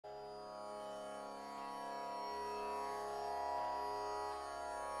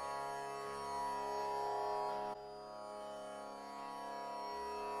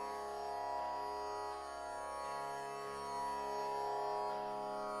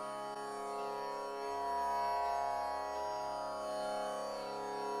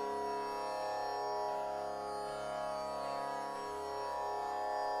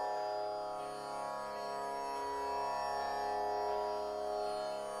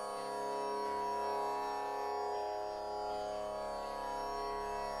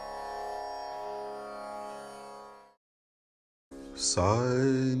सा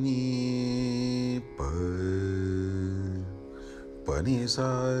नी प नी सा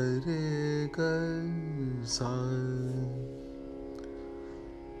रे ग सा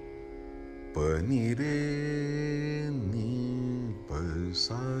प नी रे नी प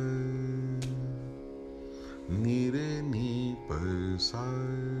सा नी रे नी प सा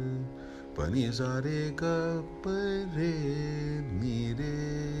प नी सा रे ग प रे नी रे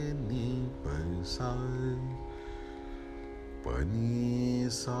नी प सा प नी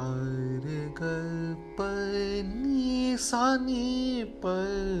सा रे ग प नी सा नी प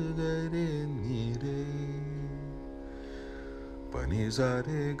ग रे नी रे प नी सा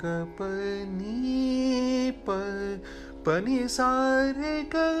रे ग प नी प नी सा रे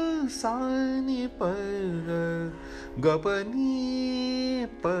ग सा नी प ग प नी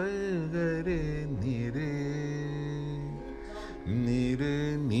प ग रे नी रे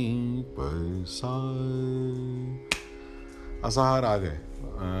नी प सा. असा हा राग आहे.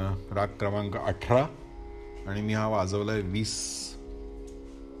 राग क्रमांक 18 आणि मी हा वाजवला आहे 20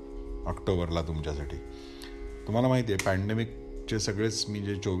 ऑक्टोबरला तुमच्यासाठी. तुम्हाला माहिती आहे पॅन्डेमिकचे सगळेच मी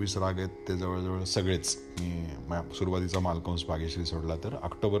जे 24 राग आहेत ते जवळजवळ सगळेच मी सुरुवातीचा मालकंस भाग्यश्री सोडला तर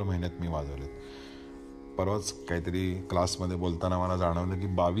ऑक्टोबर महिन्यात मी वाजवलेत. परवाच काहीतरी क्लासमध्ये बोलताना मला जाणवलं की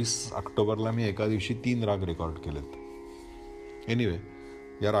 22 ऑक्टोबरला मी एका दिवशी 3 राग रेकॉर्ड केलेत. एनिवे,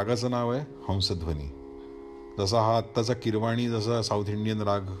 या रागाचं नाव आहे हंसध्वनी. जसा हा आत्ताचा किरवाणी जसा साऊथ इंडियन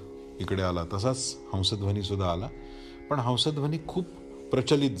राग इकडे आला तसाच हंसध्वनीसुद्धा आला. पण हंसध्वनी खूप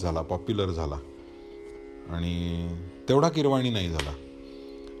प्रचलित झाला, पॉप्युलर झाला आणि तेवढा किरवाणी नाही झाला.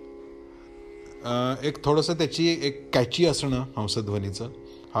 एक थोडंसं त्याची एक कॅची असणं हंसध्वनीचं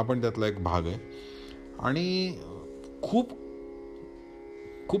हा पण त्यातला एक भाग आहे. आणि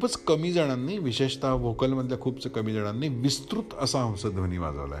खूपच कमी जणांनी, विशेषतः व्होकलमधल्या खूपच कमी जणांनी विस्तृत असा हंसध्वनी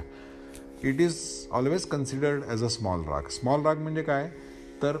वाजवला आहे. It is always considered as a small राग. स्मॉल राग म्हणजे काय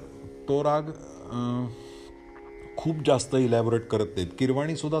तर तो राग खूप जास्त इलॅबोरेट करत नाहीत.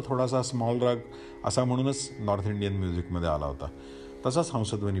 किरवाणीसुद्धा थोडासा स्मॉल राग असा म्हणूनच नॉर्थ इंडियन म्युझिकमध्ये आला होता. तसाच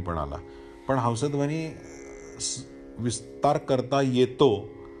हंसध्वनी पण आला. पण हंसध्वनी विस्तार करता येतो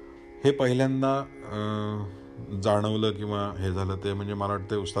हे पहिल्यांदा जाणवलं किंवा हे झालं ते म्हणजे मला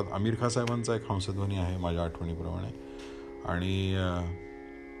वाटतं उस्ताद आमिर खान साहेबांचा एक हंसध्वनी आहे माझ्या आठवणीप्रमाणे. आणि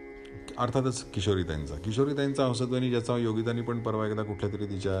अर्थातच किशोरीताईंचा हंसध्वनी ज्याचा योगितानी पण परवा एकदा कुठल्या तरी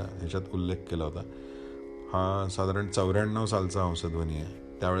तिच्या ह्याच्यात उल्लेख केला होता. हा साधारण 94 सालचा हंसध्वनी आहे.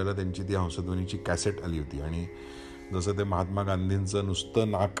 त्यावेळेला त्यांची ती हंसध्वनीची कॅसेट आली होती. आणि जसं ते महात्मा गांधींचं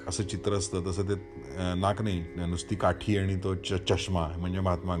नुसतं नाक असं चित्र असतं तसं ते नाक नाही, नुसती काठी आणि तो चष्मा म्हणजे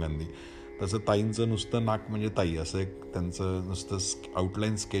महात्मा गांधी, तसं ताईंचं नुसतं नाक म्हणजे ताई असं एक त्यांचं नुसतं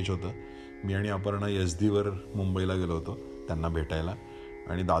आउटलाईन स्केच होतं. मी आणि अपर्णा एसडीवर मुंबईला गेलो होतो त्यांना भेटायला.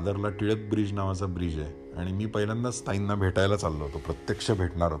 आणि दादरला टिळक ब्रिज नावाचा ब्रिज आहे आणि मी पहिल्यांदाच ताईंना भेटायला चाललो होतो, प्रत्यक्ष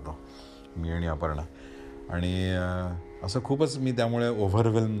भेटणार होतो मी आणि अपर्णा. आणि असं खूपच मी त्यामुळे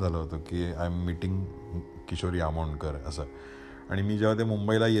ओव्हरवेल्म झालो होतो की I am meeting Kishori Amonkar असं. आणि मी जेव्हा ते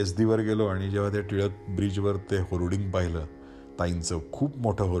मुंबईला एसडीवर गेलो आणि जेव्हा ते टिळक ब्रिजवर ते होर्डिंग पाहिलं ताईंचं, खूप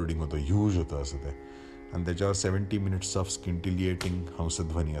मोठं होर्डिंग होतं, ह्यूज होतं असं ते. आणि त्याच्यावर 70 मिनिट्स ऑफ स्किंटिलिएटिंग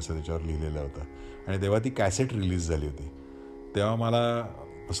हंसध्वनी असं त्याच्यावर लिहिलेलं होतं. आणि तेव्हा ती कॅसेट रिलीज झाली होती. तेव्हा मला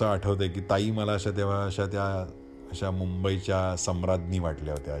असं आठवतं आहे की ताई मला अशा मुंबईच्या सम्राज्ञी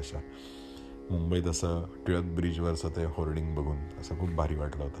वाटल्या होत्या. अशा मुंबईत असं टिळक ब्रिजवरचं ते होर्डिंग बघून असं खूप भारी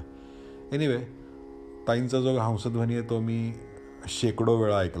वाटलं होतं. एनिवे, ताईंचा जो हंसध्वनी आहे तो मी शेकडो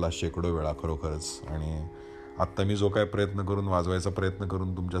वेळा खरोखरच. आणि आत्ता मी जो काय वाजवायचा प्रयत्न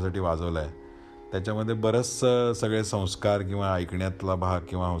करून तुमच्यासाठी वाजवला आहे त्याच्यामध्ये बरंचसं सगळे संस्कार किंवा ऐकण्यातला भाग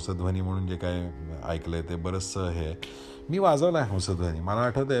किंवा हंसध्वनी म्हणून जे काय ऐकलं आहे ते बरंचसं हे मी वाजवलं आहे हंसध्वनी. मला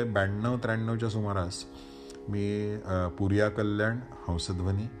आठवतं आहे 92-93च्या सुमारास मी पुरिया कल्याण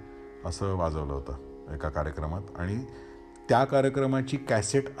हंसध्वनी असं वाजवलं होतं एका कार्यक्रमात. आणि त्या कार्यक्रमाची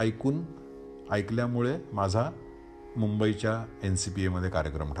कॅसेट ऐकल्यामुळे माझा मुंबईच्या NCPAमध्ये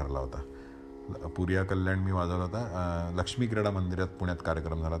कार्यक्रम ठरला होता. पुरिया कल्याण मी वाजवला होता. लक्ष्मी क्रीडा मंदिरात पुण्यात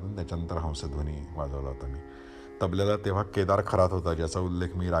कार्यक्रम झाला होता. त्याच्यानंतर हंसध्वनी वाजवला होता मी. तबल्याला तेव्हा केदार खरात होता, ज्याचा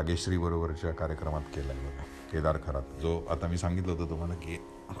उल्लेख मी रागेश्री बरोबरच्या कार्यक्रमात केला आहे. केदार खरात, जो आता मी सांगितलं होतं तुम्हाला की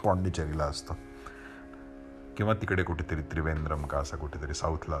पॉंडिचेरीला असतो किंवा तिकडे कुठेतरी त्रिवेंद्रम का असं कुठेतरी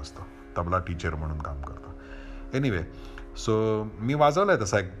साऊथला असतो, तबला टीचर म्हणून काम करतो. एनिवे, सो मी वाजवला आहे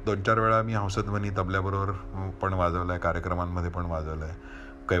तसा 1-2-4 वेळा मी हंसध्वनी तबल्याबरोबर पण वाजवला आहे, कार्यक्रमांमध्ये पण वाजवलं आहे,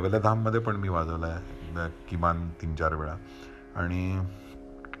 कैवल्यधाममध्ये पण मी वाजवला आहे किमान 3-4 वेळा. आणि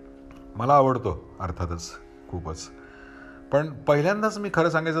मला आवडतो अर्थातच खूपच. पण पहिल्यांदाच मी खरं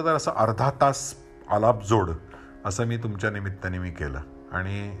सांगायचं तर असं अर्धा तास आलाप जोड असं मी तुमच्या निमित्ताने मी केलं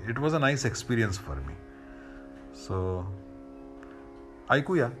आणि it was a nice experience for me. So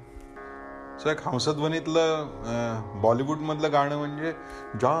ऐकूया. सो एक हंसध्वनीतलं बॉलिवूडमधलं गाणं म्हणजे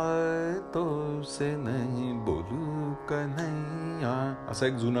जाय तो से नहीं बोलू कन्हैया, असं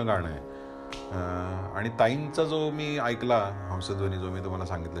एक जुनं गाणं आहे. आणि ताईंचा जो मी ऐकला हंसध्वनी, जो मी तुम्हाला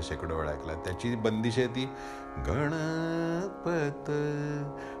सांगितलं शेकडो वेळा ऐकला, त्याची बंदिश आहे ती गणपत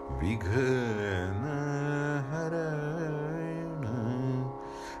विघ्न हरण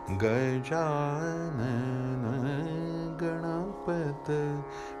गजानन गणपत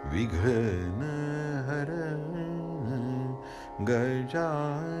विघ्न हरण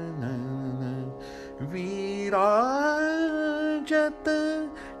गजानन विराजत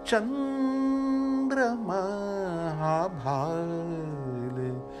चंद्रमहाभाल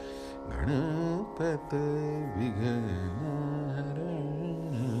गणपत विघ्न हरण,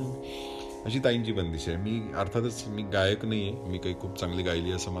 अशी ताईंची बंदिश आहे. मी अर्थातच मी गायक नाही आहे, मी काही खूप चांगली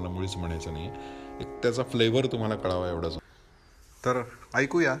गायली असं मला मुळीच म्हणायचं नाही आहे. एक त्याचा फ्लेवर तुम्हाला कळावा एवढाच. तर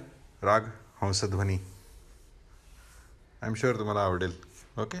ऐकूया राग हंसध्वनी. आय एम शुअर तुम्हाला आवडेल.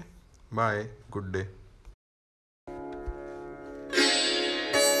 Okay, bye, good day.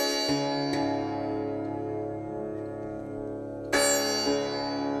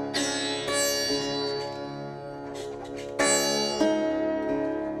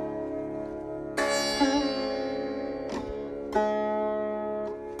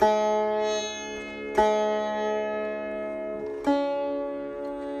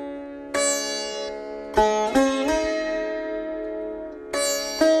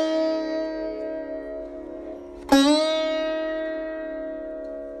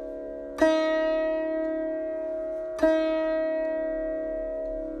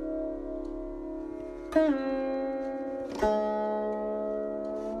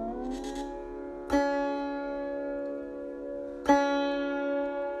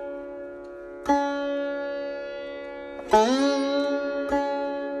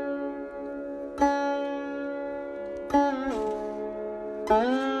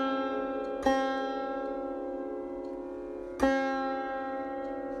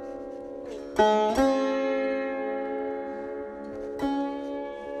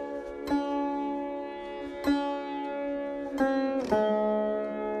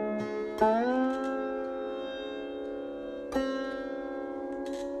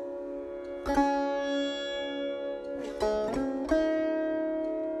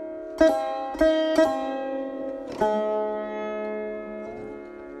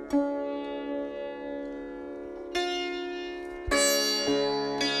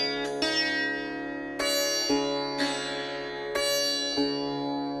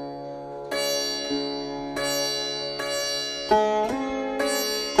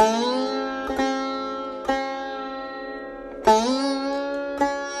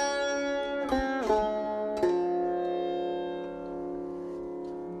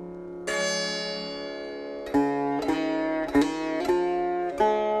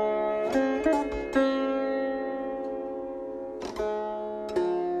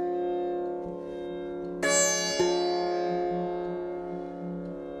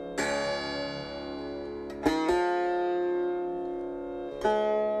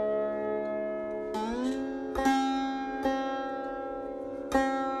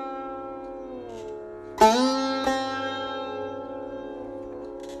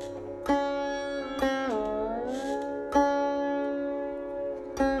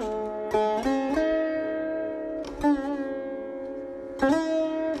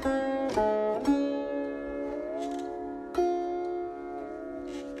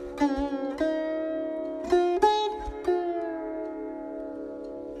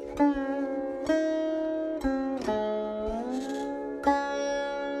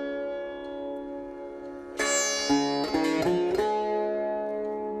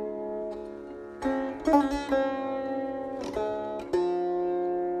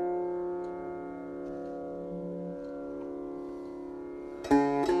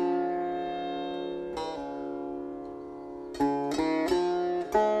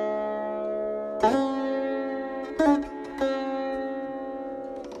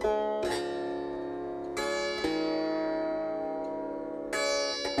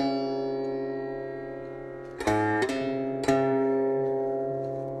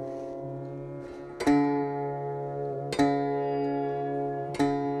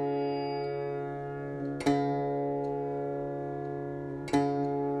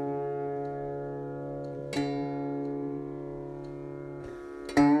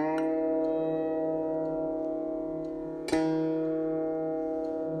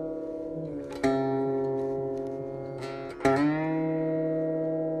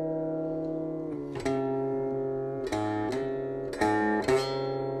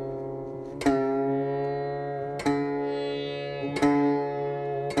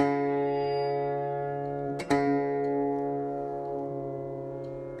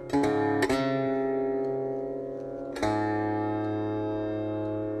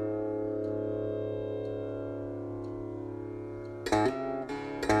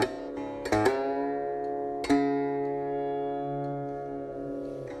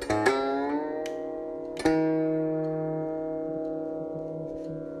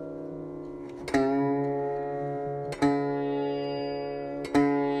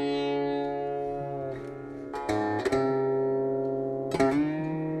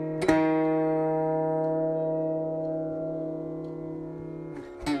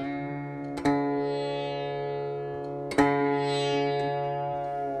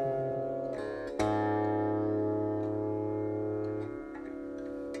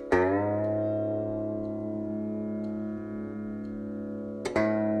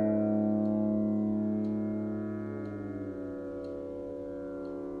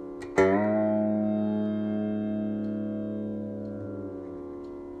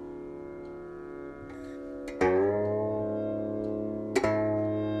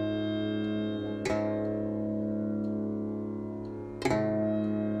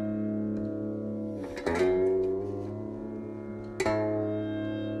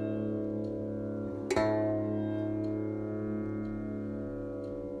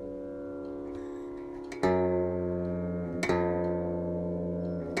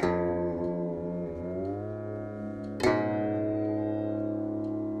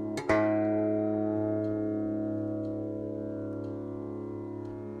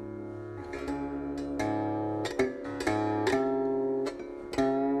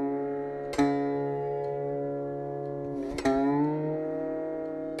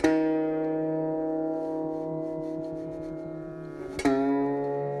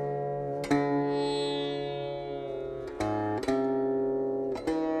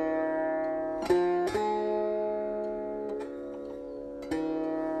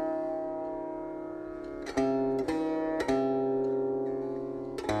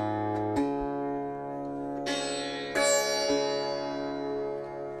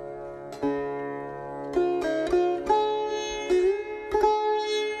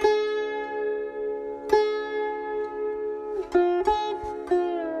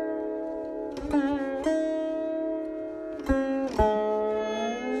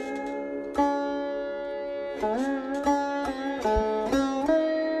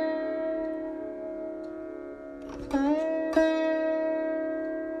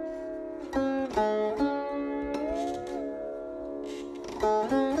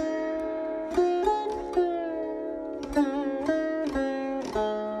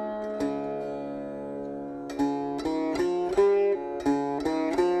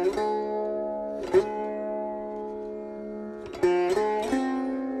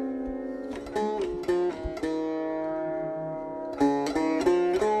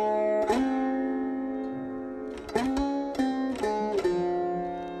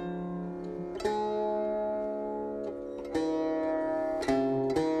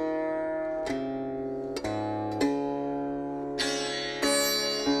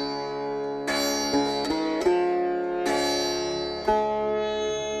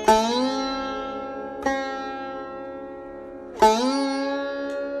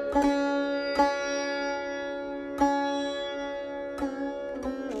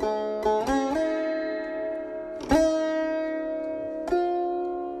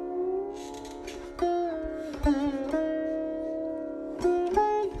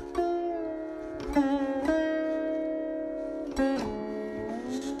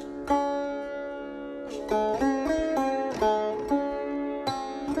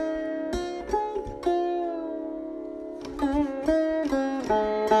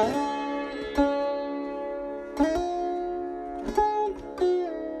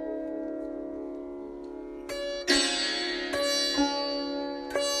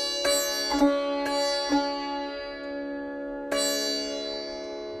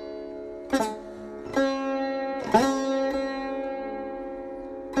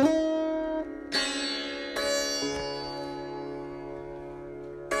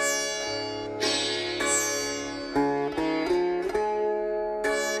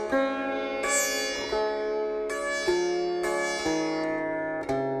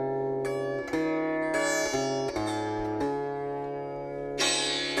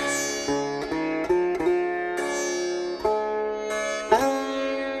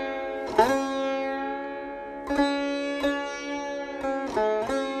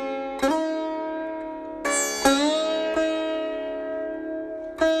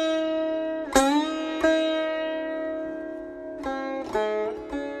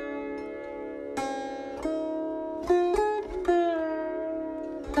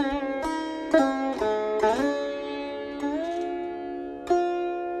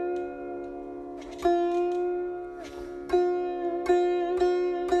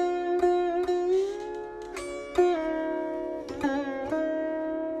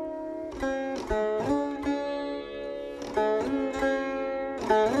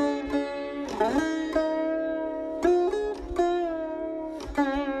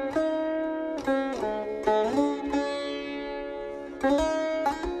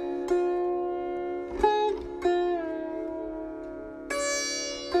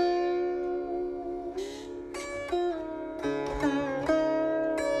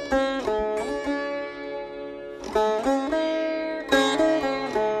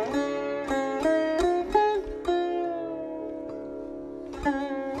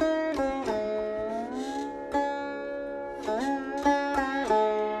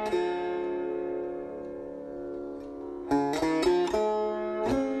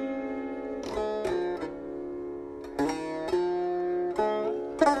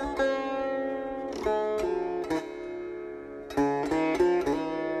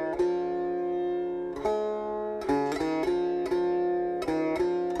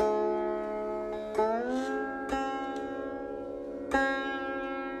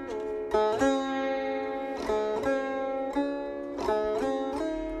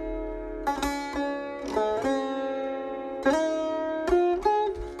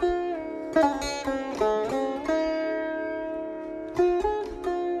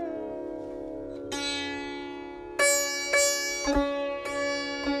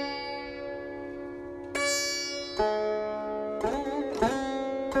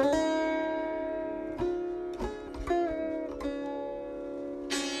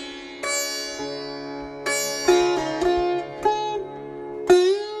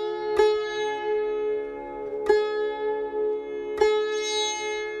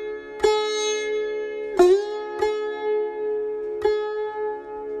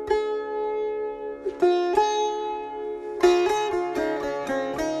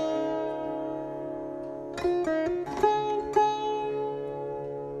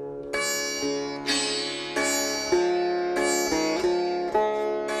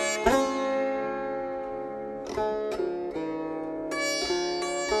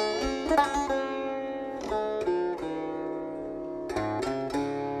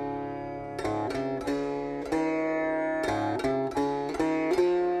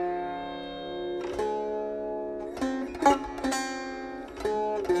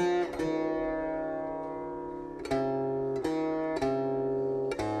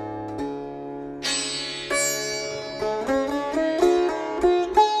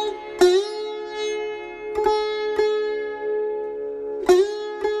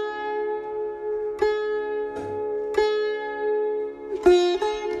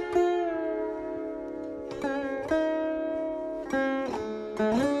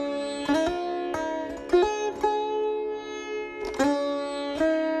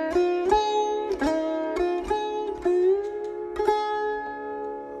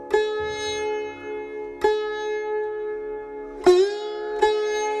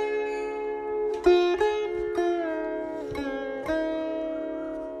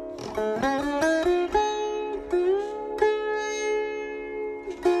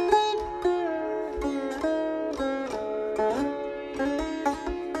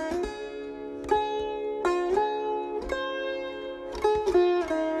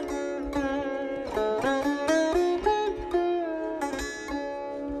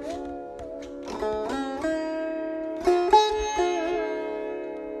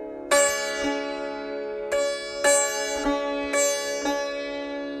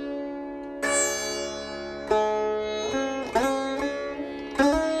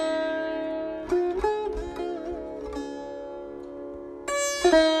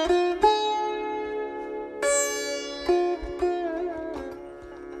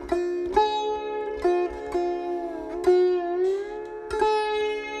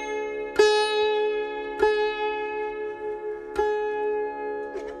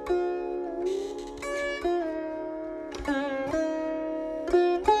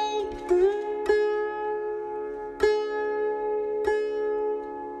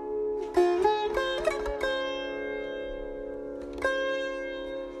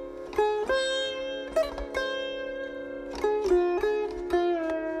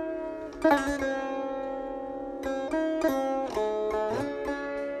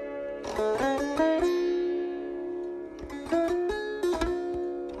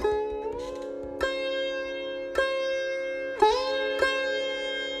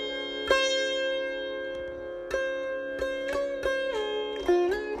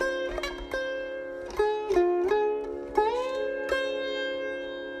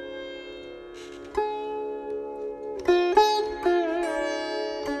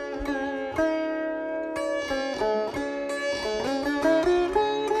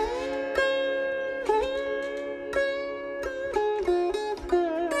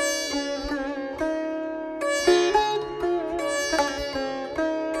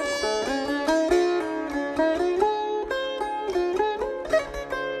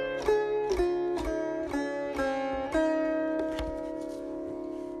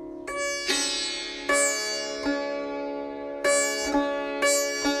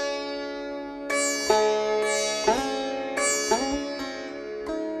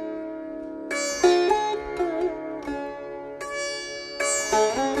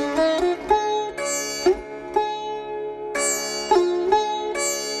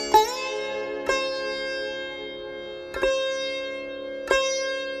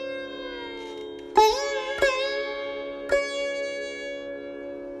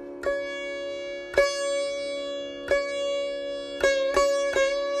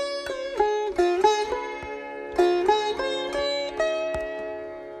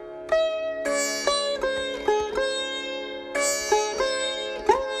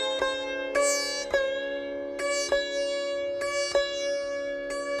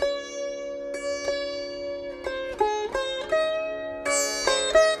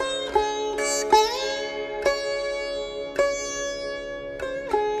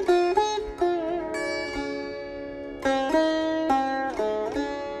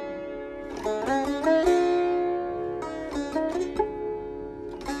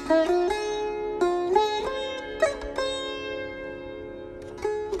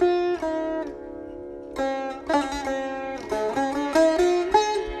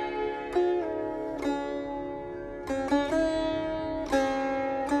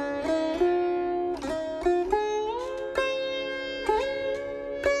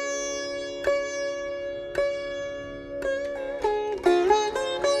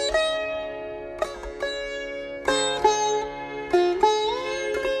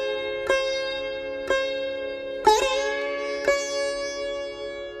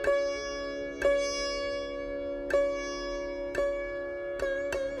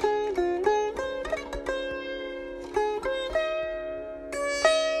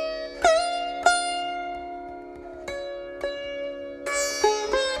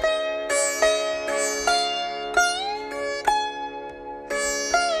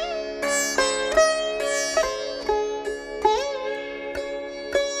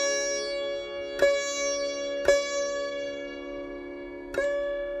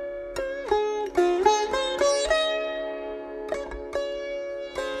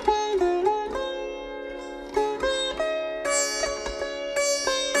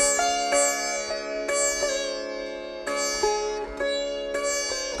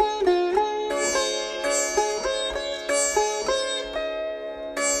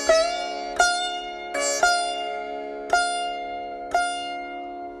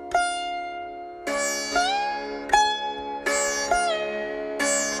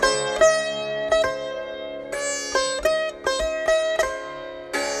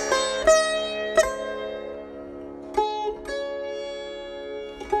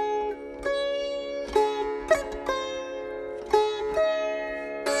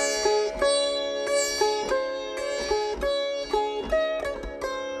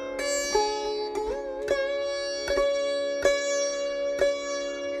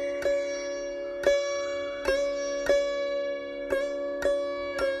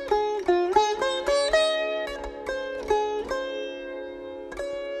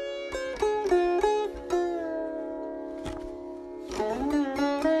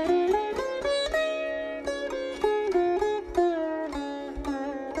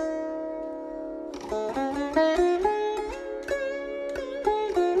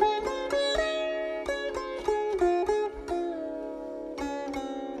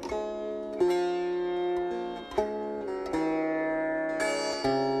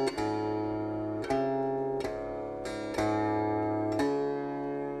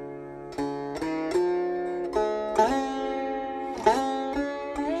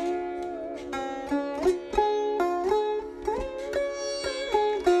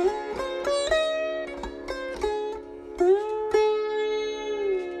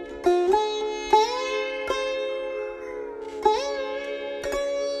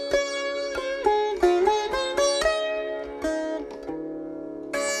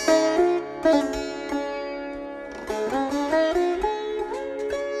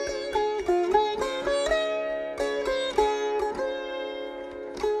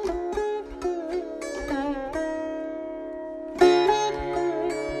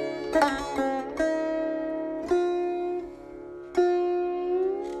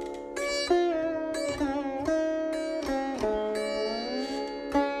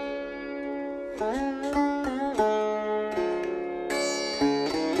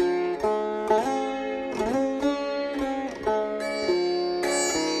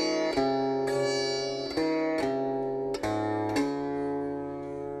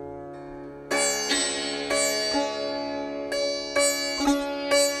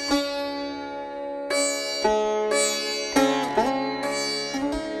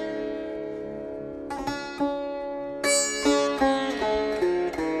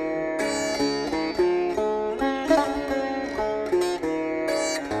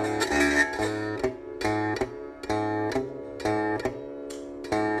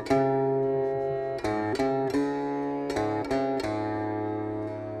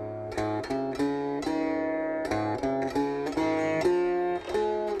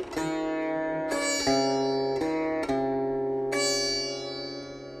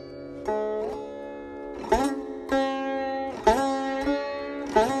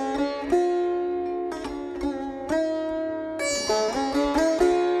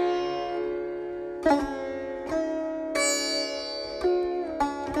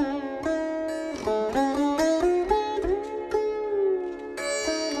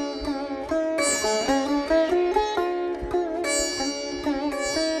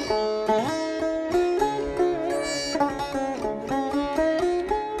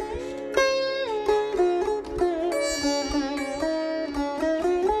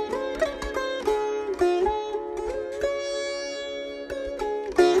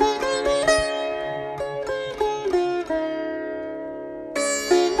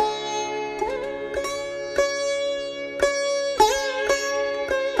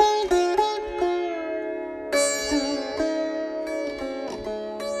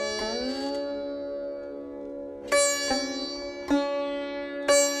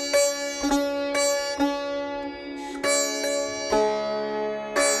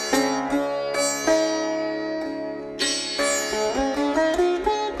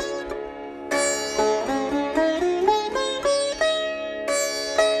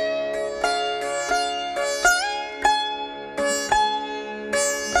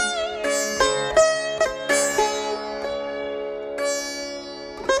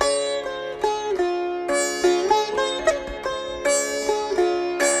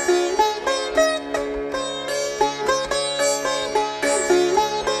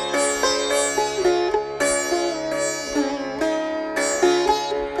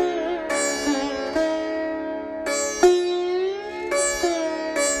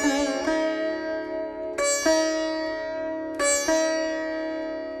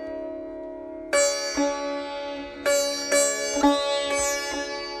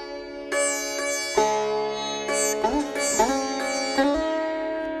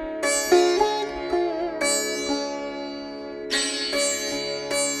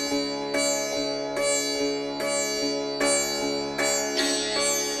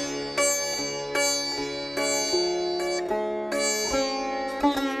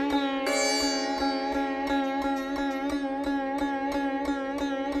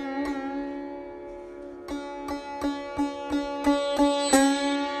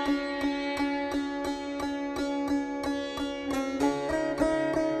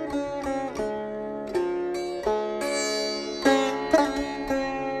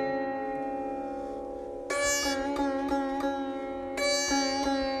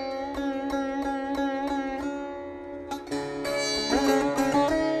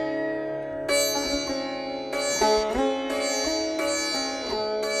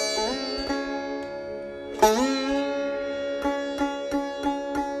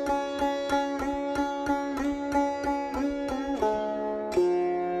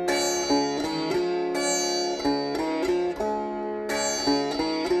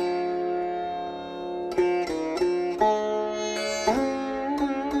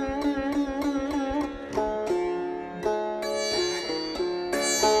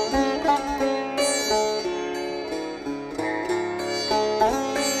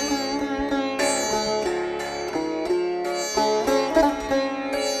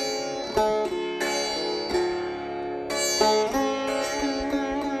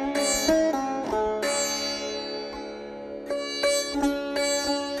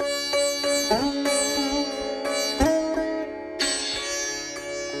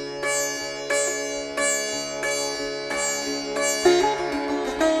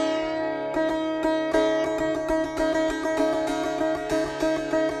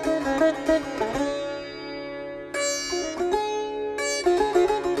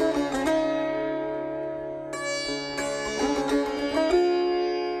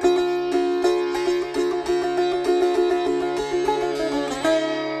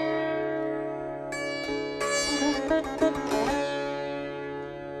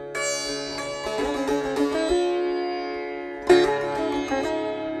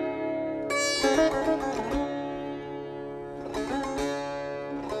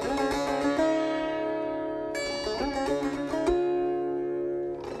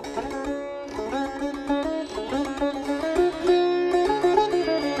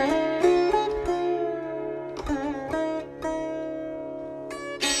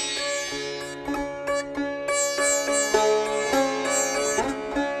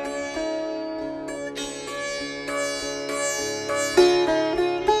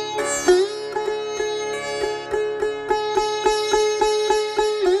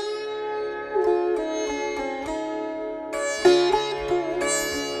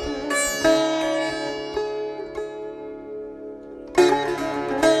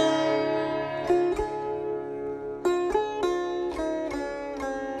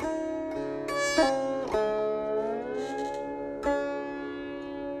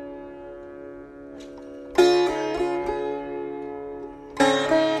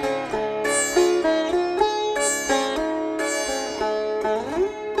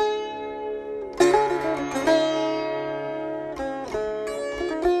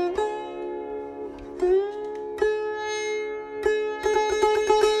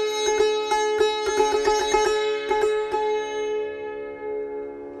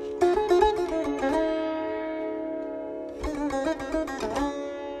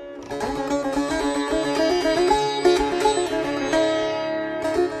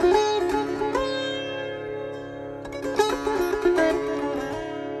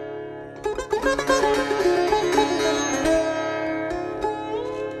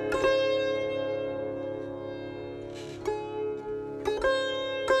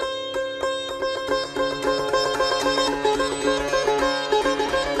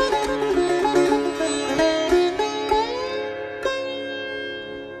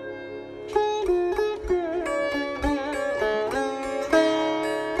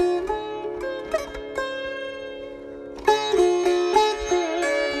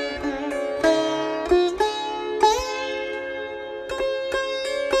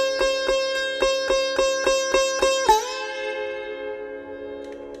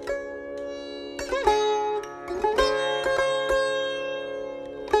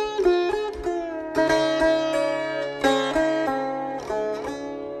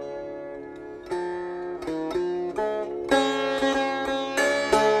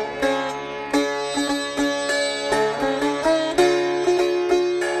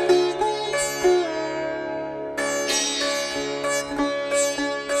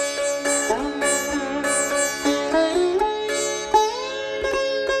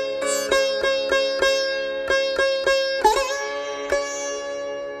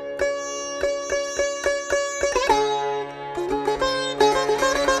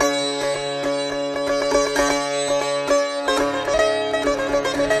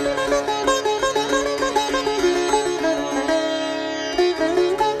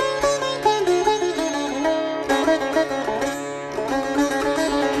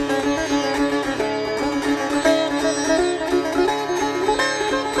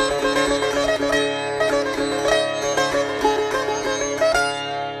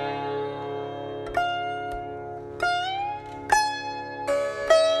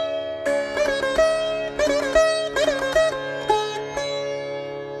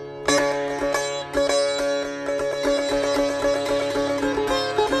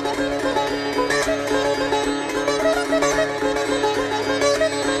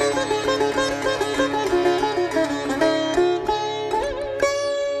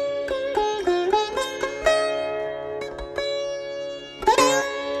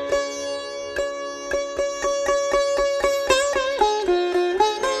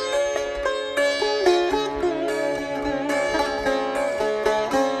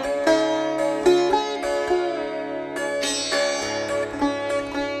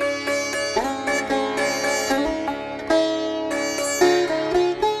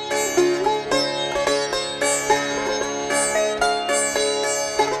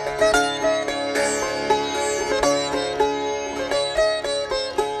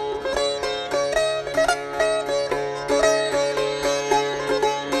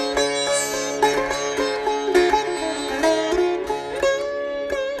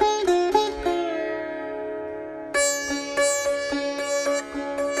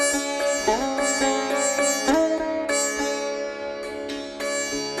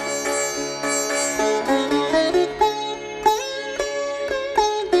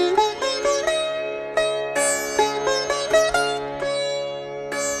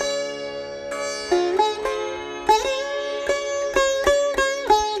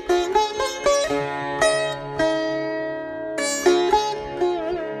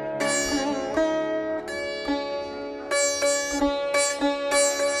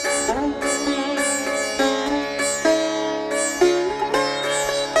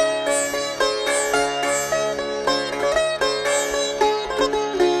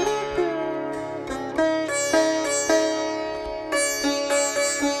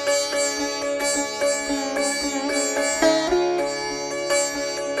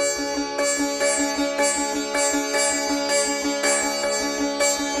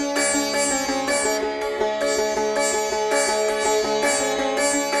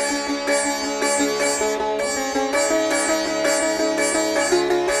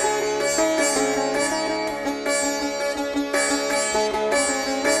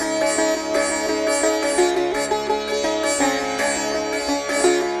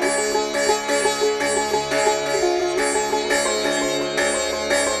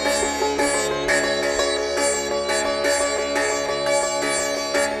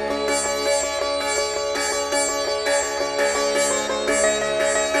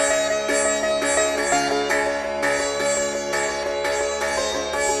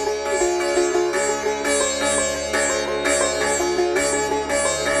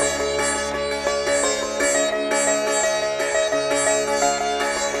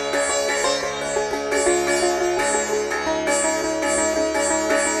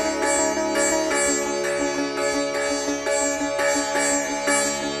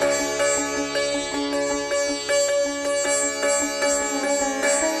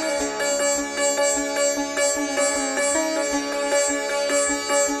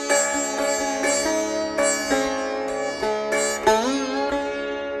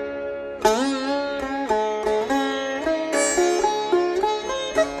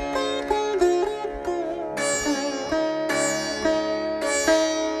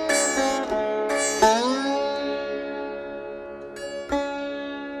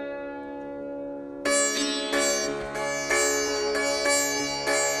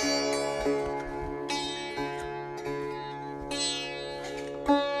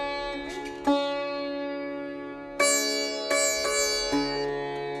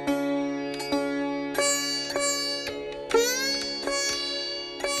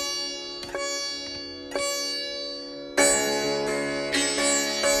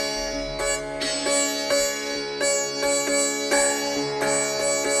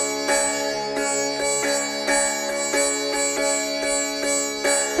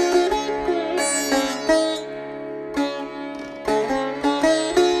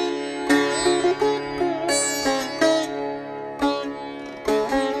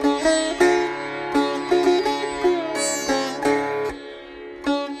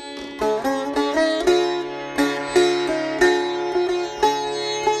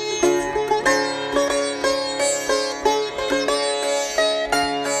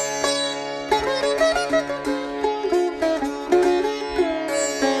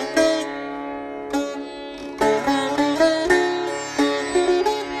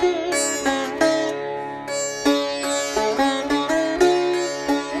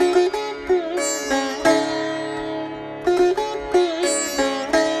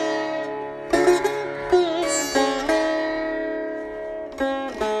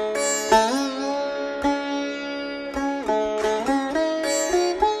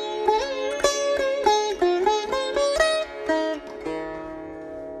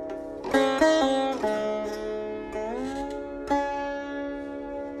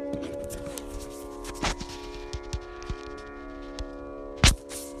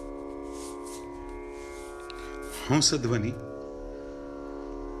 Hansadhwani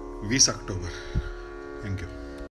 20 October. Thank you.